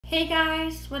Hey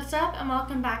guys, what's up and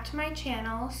welcome back to my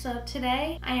channel. So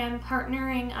today I am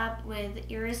partnering up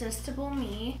with Irresistible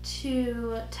Me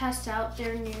to test out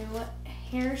their new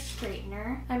hair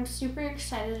straightener. I'm super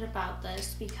excited about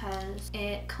this because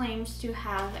it claims to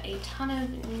have a ton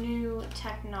of new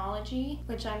technology,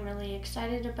 which I'm really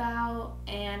excited about,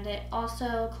 and it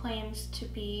also claims to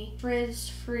be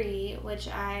frizz-free, which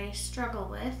I struggle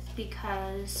with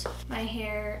because my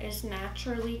hair is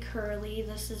naturally curly.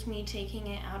 This is me taking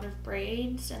it out of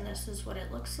braids and this is what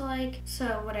it looks like.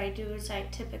 So what I do is I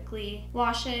typically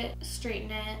wash it,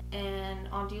 straighten it, and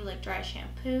I'll do like dry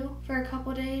shampoo for a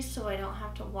couple days so I don't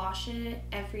have to wash it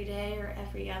every day or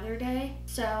every other day.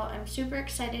 So I'm super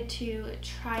excited to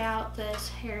try out this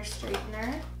hair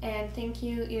straightener, and thank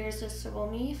you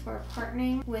Irresistible Me for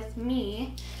partnering with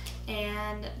me,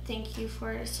 and thank you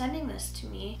for sending this to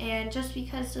me. And just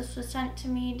because this was sent to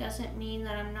me doesn't mean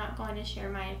that I'm not going to share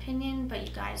my opinion, but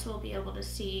you guys will be able to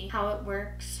see how it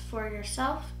works for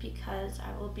yourself because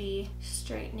I will be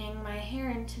straightening my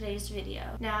hair in today's video.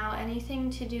 Now,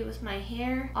 anything to do with my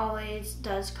hair always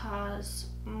does cause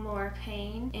more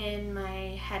pain in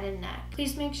my head and neck.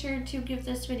 Please make sure to give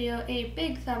this video a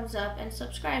big thumbs up and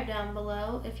subscribe down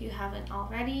below if you haven't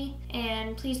already,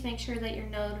 and please make sure that your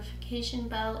notification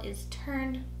bell is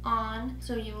turned on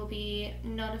so you will be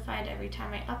notified every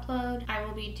time I upload. I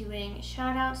will be doing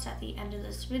shout outs at the end of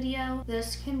this video.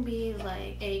 This can be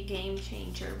like a game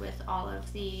changer with all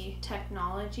of the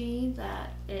technology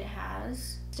that it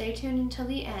has. Stay tuned until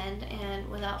the end, and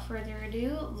without further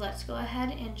ado, let's go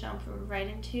ahead and jump right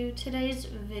into today's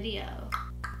video.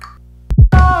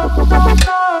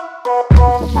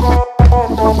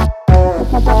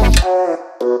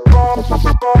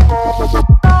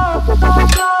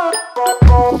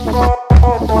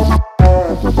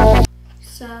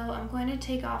 So I'm going to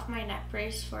take off my neck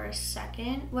brace for a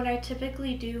second. What I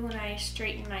typically do when I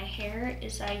straighten my hair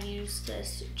is I use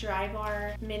this Dry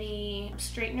Bar mini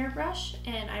straightener brush,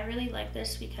 and I really like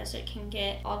this because it can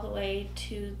get all the way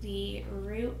to the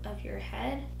root of your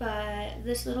head. But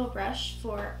this little brush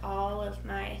for all of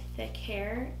my thick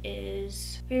hair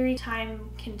is very time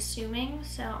consuming,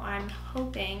 so I'm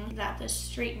hoping that this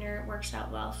straightener works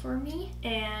out well for me.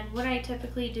 And what I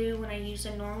typically do when I use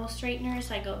a normal straightener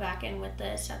is I go back in with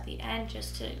this at the end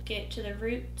just to get to the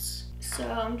roots. So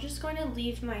I'm just going to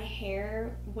leave my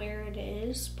hair where it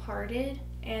is parted,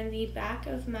 and the back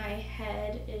of my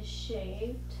head is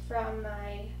shaved from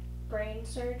my brain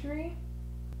surgery.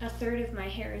 A third of my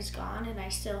hair is gone and I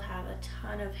still have a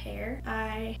ton of hair.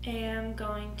 I am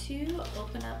going to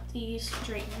open up the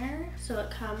straightener so it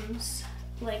comes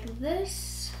like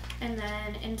this. And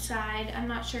then inside, I'm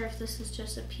not sure if this is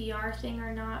just a PR thing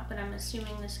or not, but I'm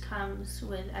assuming this comes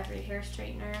with every hair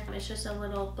straightener. It's just a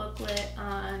little booklet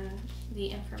on the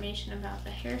information about the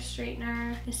hair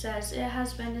straightener. It says, it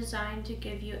has been designed to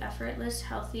give you effortless,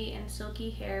 healthy, and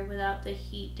silky hair without the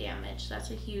heat damage.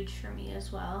 That's a huge for me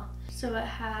as well. So it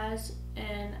has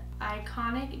an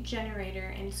iconic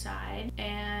generator inside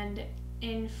and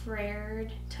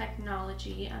infrared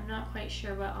technology. I'm not quite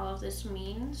sure what all of this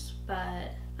means,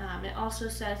 but it also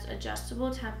says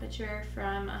adjustable temperature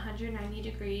from 190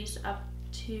 degrees up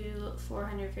to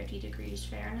 450 degrees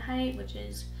Fahrenheit, which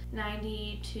is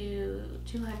 90 to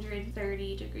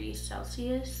 230 degrees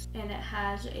Celsius. And it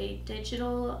has a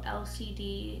digital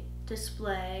LCD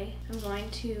display. I'm going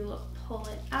to pull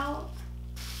it out.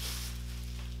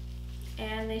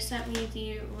 And they sent me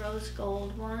the rose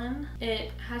gold one.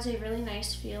 It has a really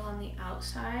nice feel on the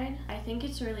outside. I think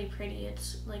it's really pretty.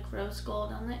 It's like rose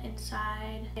gold on the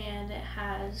inside, and it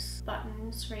has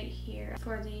buttons right here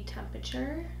for the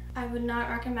temperature. I would not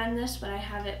recommend this, but I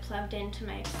have it plugged into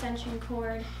my extension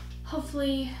cord.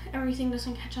 Hopefully everything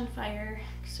doesn't catch on fire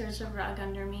because there's a rug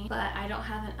under me, but I don't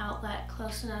have an outlet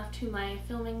close enough to my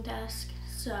filming desk,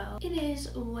 so it is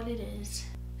what it is.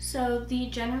 So the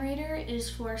generator is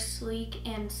for sleek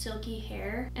and silky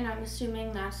hair, and I'm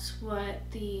assuming that's what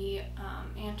the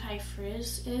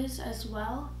anti-frizz is as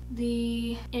well.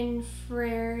 The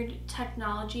infrared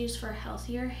technology is for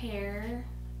healthier hair.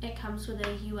 It comes with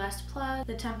a US plug.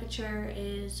 The temperature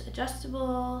is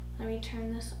adjustable. Let me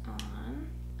turn this on.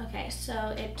 Okay,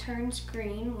 so it turns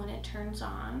green when it turns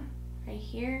on, right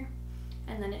here,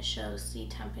 and then it shows the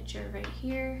temperature right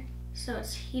here. So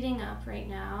it's heating up right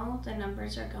now. The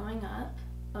numbers are going up.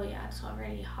 Oh yeah, it's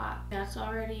already hot. That's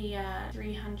already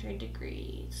 300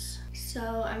 degrees.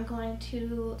 So I'm going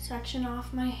to section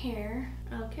off my hair.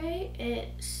 Okay,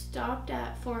 it stopped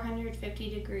at 450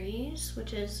 degrees,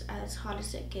 which is as hot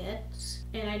as it gets.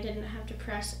 And I didn't have to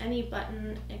press any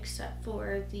button except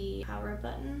for the power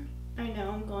button. I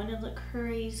know I'm going to look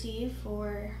crazy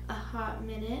for a hot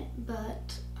minute,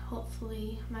 but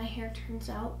hopefully my hair turns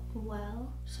out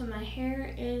well. So my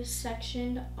hair is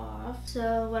sectioned off.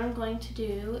 So what I'm going to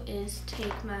do is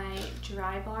take my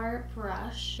dry bar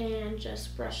brush and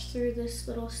just brush through this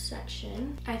little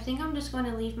section. I think I'm just going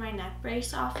to leave my neck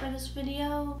brace off for this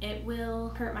video. It will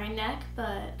hurt my neck,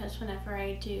 but because whenever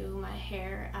I do my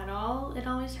hair at all, it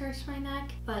always hurts my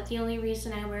neck. But the only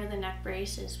reason I wear the neck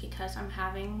brace is because I'm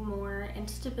having more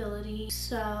instability.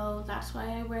 So that's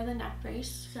why I wear the neck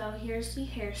brace. So here's the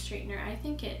hair straightener. I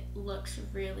think it looks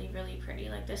really, really pretty.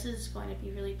 Like, this is going to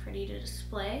be really pretty to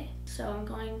display. So I'm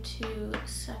going to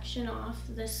section off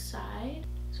this side.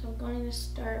 So I'm going to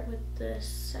start with this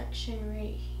section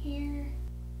right here.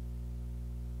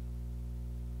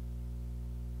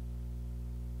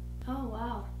 Oh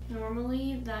wow.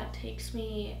 Normally that takes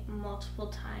me multiple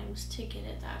times to get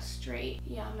it that straight.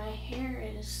 Yeah, my hair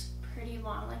is pretty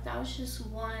long. Like, that was just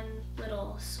one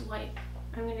little swipe.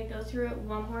 I'm gonna go through it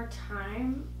one more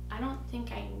time. I don't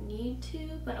think I need to,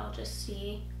 but I'll just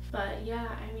see. But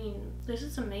yeah, I mean, this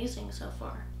is amazing so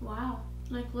far. Wow.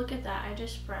 Like, look at that. I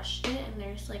just brushed it and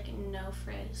there's like no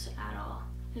frizz at all.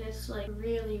 And it's like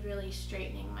really, really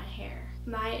straightening my hair.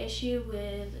 My issue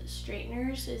with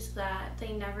straighteners is that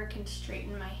they never can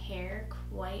straighten my hair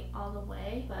quite all the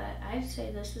way, but I'd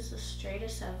say this is the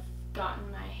straightest I've gotten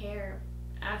my hair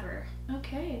ever.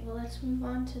 Okay, well, let's move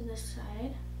on to this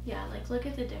side. Yeah, like, look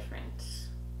at the difference.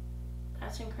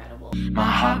 That's incredible. My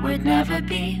heart would never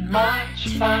be much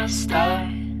faster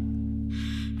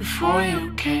before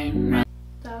you came round.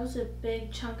 That was a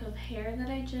big chunk of hair that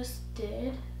I just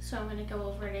did, so I'm gonna go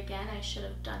over it again. I should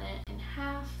have done it in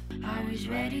half. I was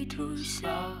ready to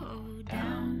slow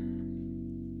down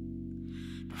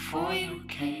before you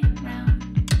came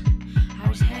round. I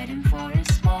was heading for a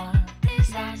small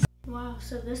disaster. Wow,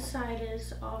 so this side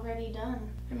is already done.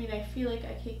 I mean, I feel like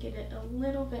I could get it a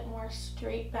little bit more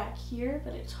straight back here,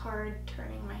 but it's hard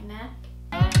turning my neck.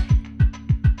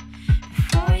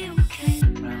 Before you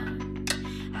came round,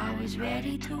 I was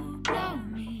ready to blow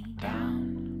me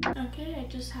down. Okay, I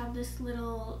just have this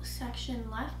little section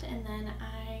left, and then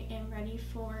I am ready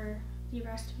for the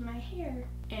rest of my hair.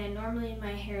 And normally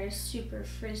my hair is super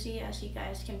frizzy, as you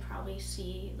guys can probably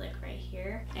see, like right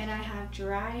here. And I have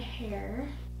dry hair.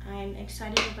 I'm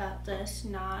excited about this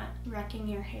not wrecking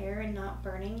your hair and not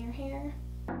burning your hair.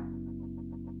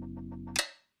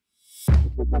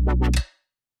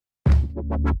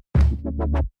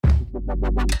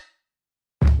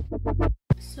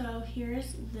 So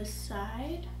here's this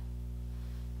side,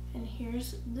 and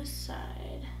here's this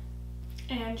side.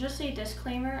 And just a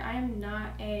disclaimer, I am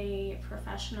not a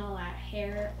professional at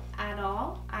hair at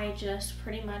all. I just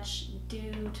pretty much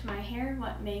do to my hair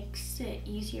what makes it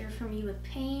easier for me with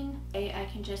pain. I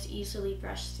can just easily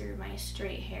brush through my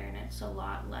straight hair and it's a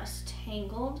lot less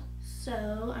tangled.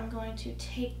 So I'm going to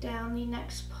take down the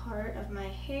next part of my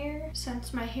hair.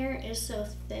 Since my hair is so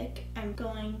thick, I'm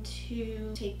going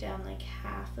to take down like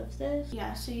half of this.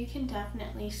 Yeah, so you can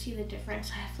definitely see the difference.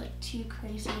 I have like two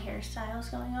crazy hairstyles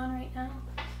going on right now,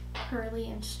 curly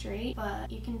and straight,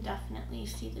 but you can definitely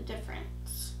see the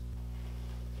difference.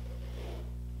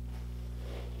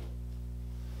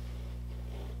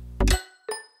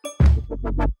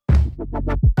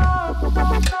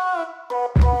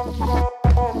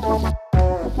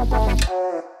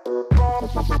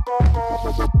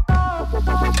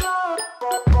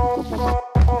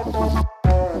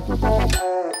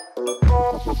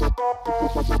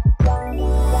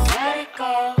 Let it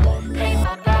go, make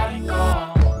my body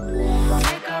go.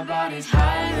 Take our bodies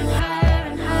higher and higher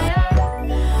and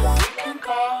higher. We can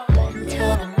go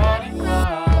until the morning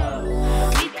glow.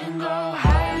 We can go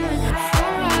higher and higher.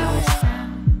 Before I was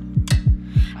found,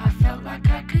 I felt like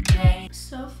I could change.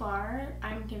 So far,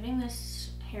 I'm giving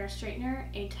this hair straightener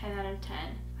a 10 out of 10.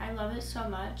 I love it so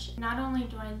much. Not only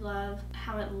do I love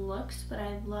how it looks, but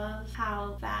I love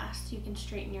how fast you can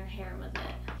straighten your hair with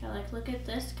it. Yeah, like, look at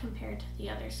this compared to the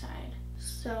other side.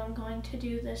 So I'm going to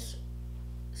do this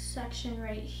section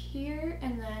right here,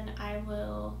 and then I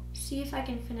will see if I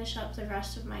can finish up the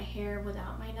rest of my hair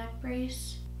without my neck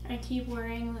brace. I keep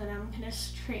worrying that I'm gonna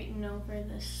straighten over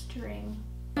this string.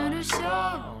 Gonna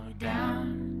slow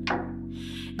down,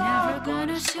 never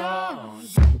gonna slow.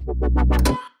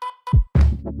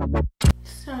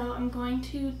 So I'm going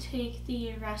to take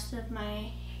the rest of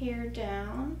my hair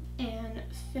down and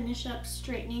finish up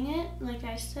straightening it. Like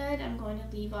I said, I'm going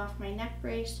to leave off my neck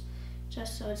brace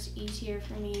just so it's easier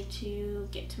for me to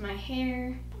get to my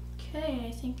hair. Okay,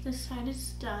 I think this side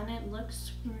is done. It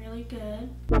looks really good.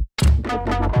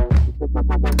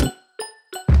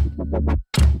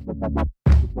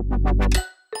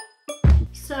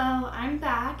 So I'm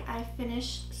back. I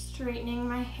finished straightening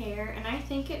my hair and I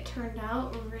think it turned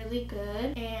out really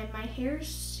good, and my hair is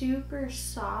super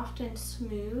soft and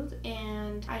smooth,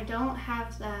 and I don't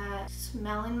have that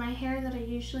smell in my hair that I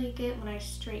usually get when I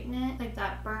straighten it, like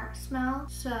that burnt smell.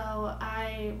 So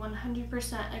I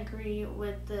 100% agree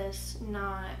with this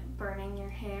not burning your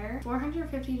hair.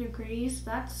 450 degrees,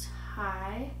 that's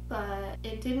high, but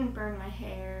it didn't burn my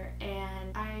hair,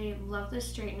 and I love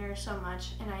this straightener so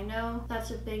much. And I know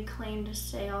that's a big claim to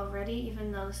say already,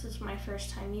 even though this is my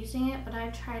first time using it, but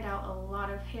I've tried out a lot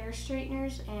of hair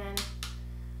straighteners and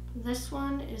this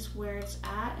one is where it's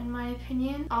at, in my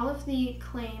opinion. All of the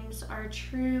claims are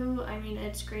true. I mean,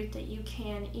 it's great that you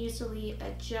can easily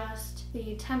adjust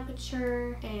the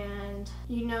temperature, and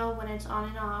you know when it's on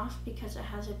and off because it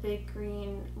has a big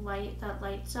green light that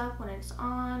lights up when it's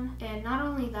on. And not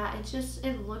only that,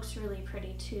 it looks really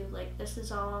pretty too. Like, this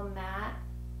is all matte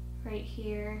right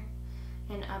here.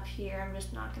 And up here, I'm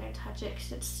just not going to touch it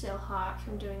because it's still hot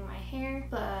from doing my hair.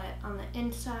 But on the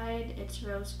inside, it's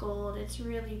rose gold. It's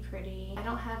really pretty. I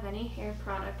don't have any hair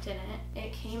product in it.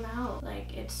 It came out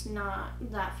like it's not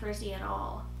that frizzy at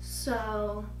all.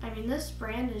 So, I mean, this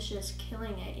brand is just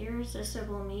killing it.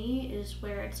 Irresistible Me is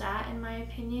where it's at, in my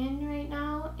opinion, right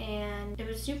now. And it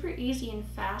was super easy and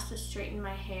fast to straighten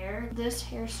my hair. This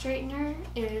hair straightener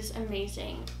is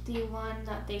amazing. The one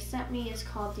that they sent me is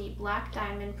called the Black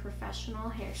Diamond Professional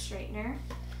Hair Straightener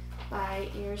by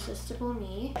Irresistible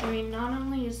Me. I mean, not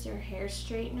only is their hair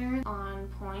straightener on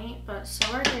point, but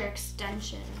so are their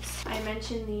extensions. I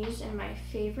mentioned these in my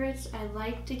favorites. I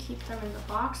like to keep them in the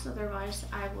box, otherwise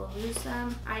I will lose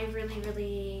them. I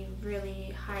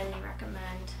really highly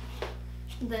recommend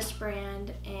this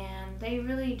brand, and they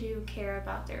really do care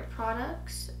about their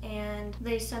products, and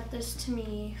they sent this to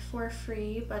me for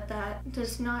free, but that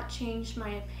does not change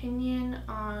my opinion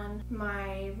on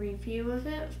my review of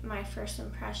it, my first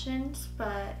impressions.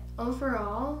 But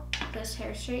overall, this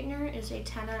hair straightener is a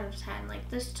 10 out of 10. Like,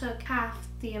 this took half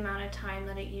the amount of time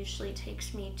that it usually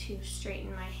takes me to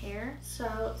straighten my hair.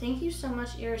 So thank you so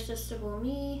much, Irresistible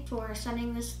Me, for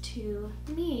sending this to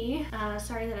me.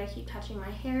 Sorry that I keep touching my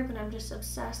hair, but I'm just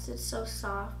obsessed. It's so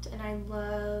soft, and I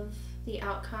love the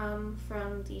outcome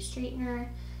from the straightener.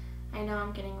 I know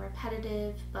I'm getting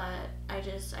repetitive, but I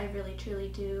really truly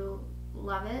do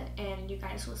love it, and you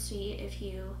guys will see if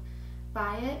you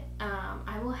buy it.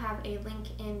 I will have a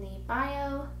link in the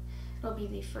bio. It'll be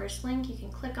the first link. You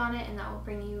can click on it and that will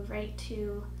bring you right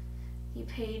to the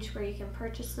page where you can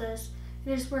purchase this.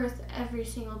 It is worth every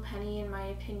single penny, in my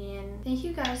opinion. Thank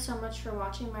you guys so much for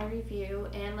watching my review,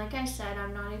 and like I said,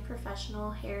 I'm not a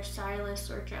professional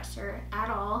hairstylist or dresser at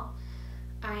all.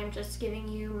 I am just giving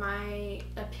you my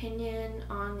opinion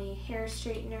on the hair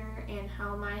straightener and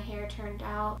how my hair turned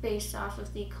out based off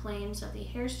of the claims of the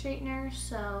hair straightener.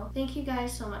 So thank you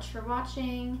guys so much for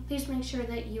watching. Please make sure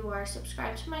that you are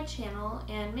subscribed to my channel,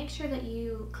 and make sure that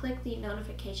you click the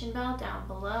notification bell down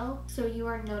below so you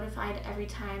are notified every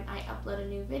time I upload a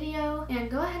new video. And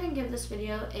go ahead and give this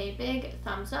video a big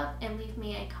thumbs up and leave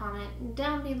me a comment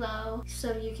down below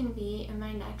so you can be in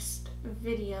my next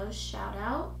video shout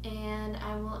out, and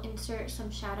I will insert some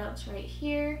shout outs right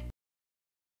here.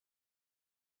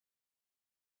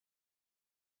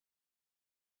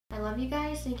 I love you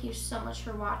guys. Thank you so much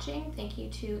for watching. Thank you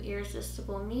to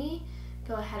Irresistible Me.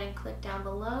 Go ahead and click down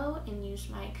below and use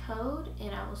my code,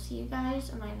 and I will see you guys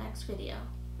in my next video.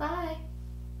 Bye!